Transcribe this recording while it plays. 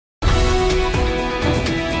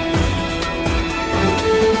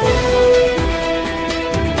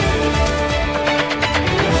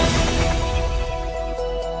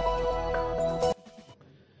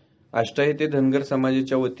आष्टा येथे धनगर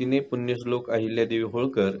समाजाच्या वतीने पुण्यश्लोक अहिल्यादेवी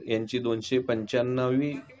होळकर यांची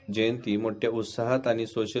 295वी जयंती मोठ्या उत्साहात आणि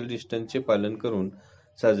सोशल डिस्टन्सचे पालन करून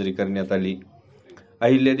साजरी करण्यात आली.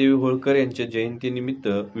 अहिल्यादेवी होळकर यांच्या जयंतीनिमित्त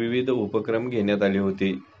विविध उपक्रम घेण्यात आले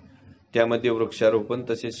होते. त्यामध्ये वृक्षारोपण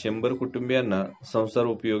तसेच 100 कुटुंबियांना संसार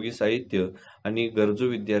उपयोगी साहित्य आणि गरजू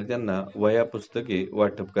विद्यार्थ्यांना वह्या पुस्तके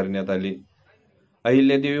वाटप करण्यात आले.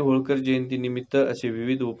 अहिल्यादेवी होळकर जयंतीनिमित्त असे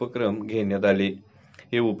विविध उपक्रम घेण्यात आले.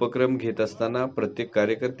 हे उपक्रम घेत असताना प्रत्येक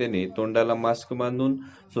कार्यकर्त्याने तोंडाला मास्क बांधून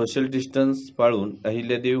सोशल डिस्टन्स पाळून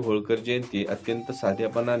अहिल्यादेवी होळकर जयंती अत्यंत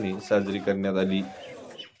साधेपणाने साजरी करण्यात आली.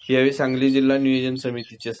 यावेळी सांगली जिल्हा नियोजन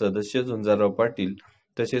समितीचे सदस्य झुंजारराव पाटील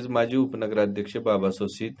तसेच माजी उपनगराध्यक्ष बाबा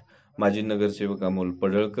सोसित, माजी नगरसेवक अमोल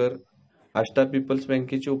पडळकर, आष्टा पीपल्स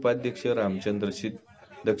बँकेचे उपाध्यक्ष रामचंद्र शीत,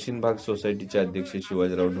 दक्षिण भाग सोसायटीचे अध्यक्ष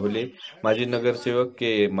शिवाजीराव ढोले, माजी नगरसेवक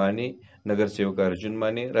के माने, नगरसेवक अर्जुन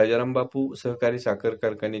माने, राजाराम बापू सहकारी साखर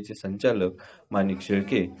कारखान्याचे संचालक माणिक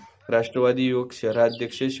शेळके, राष्ट्रवादी युवक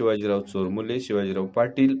शहराध्यक्ष शिवाजीराव चोरमुले, शिवाजीराव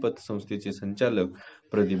पाटील, पतसंस्थेचे संचालक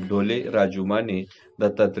प्रदीप ढोले, राजू माने,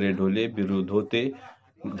 दत्तात्रय ढोले, बिरू धोते,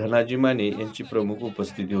 धनाजी माने यांची प्रमुख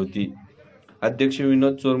उपस्थिती होती. अध्यक्ष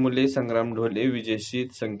विनोद चोरमुले, संग्राम ढोले, विजय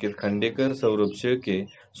शीत, संकेत खांडेकर, सौरभ शेळके,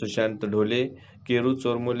 सुशांत ढोले, केरू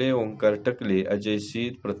चोरमुले, ओंकार टकले, अजय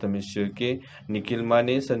शीत, प्रथमेश शेळके, निखिल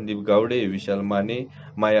माने, संदीप गावडे, विशाल माने,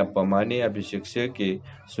 मायाप्पा माने, अभिषेक शेळके,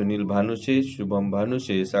 सुनील भानुशे, शुभम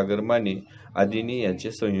भानुशे, सागर माने आदींनी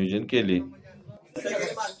याचे संयोजन केले.